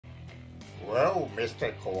Well,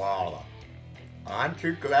 Mr. Koala, aren't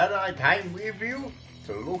you glad I came with you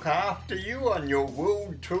to look after you on your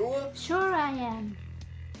world tour? Sure I am.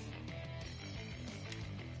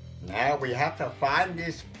 Now we have to find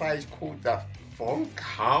this place called the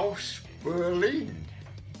Funkhaus Berlin.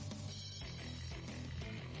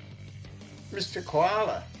 Mr.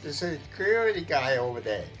 Koala, there's a security guy over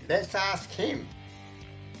there. Let's ask him.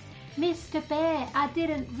 Mr. Bear, I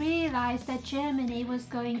didn't realize that Germany was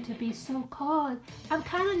going to be so cold. I'm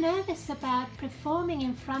kind of nervous about performing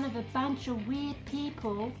in front of a bunch of weird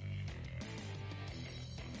people.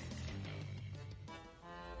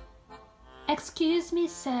 Excuse me,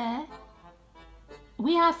 sir.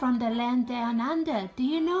 We are from the land down under. Do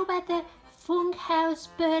you know where the Funkhaus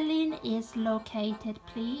Berlin is located,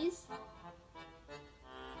 please?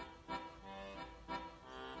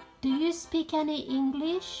 Do you speak any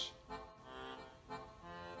English?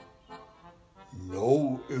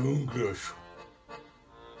 No English.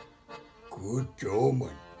 Good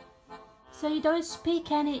German. So you don't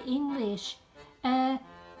speak any English. Do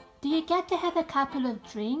you get to have a couple of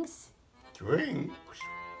drinks? Drinks?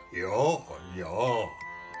 Yeah.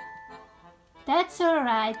 That's all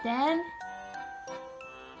right then.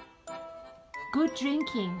 Good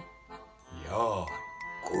drinking. Yeah,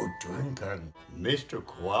 good drinking. Mr.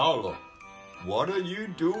 Koala, what are you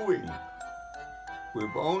doing?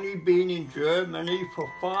 We've only been in Germany for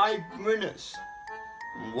 5 minutes.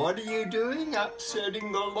 What are you doing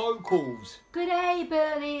upsetting the locals? Good day,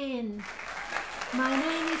 Berlin. My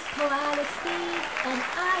name is Koala Steve and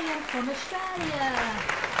I am from Australia.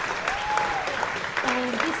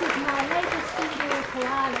 And this is my latest video,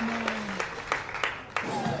 Koala Man.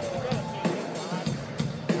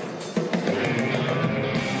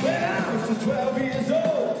 When I was just 12 years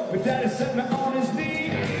old, my daddy set me on his knee.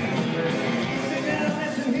 Sit down,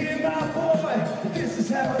 listen here, my boy, this is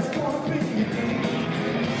how it's gonna be.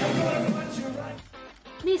 I'm gonna punch you right.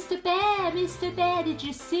 Mr. Bear, did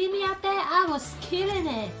you see me up there? I was killing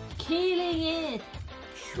it.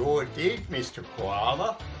 Sure did, Mr.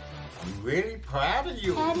 Koala. I'm really proud of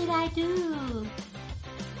you. How did I do?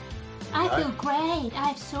 I feel great. I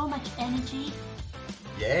have so much energy.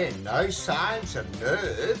 Yeah, no signs of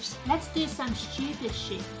nerves. Let's do some stupid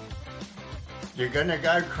shit. You're gonna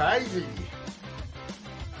go crazy.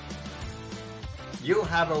 You'll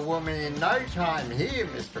have a woman in no time here,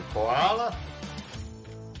 Mr. Koala.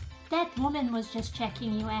 That woman was just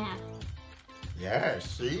checking you out. Yeah,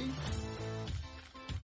 see?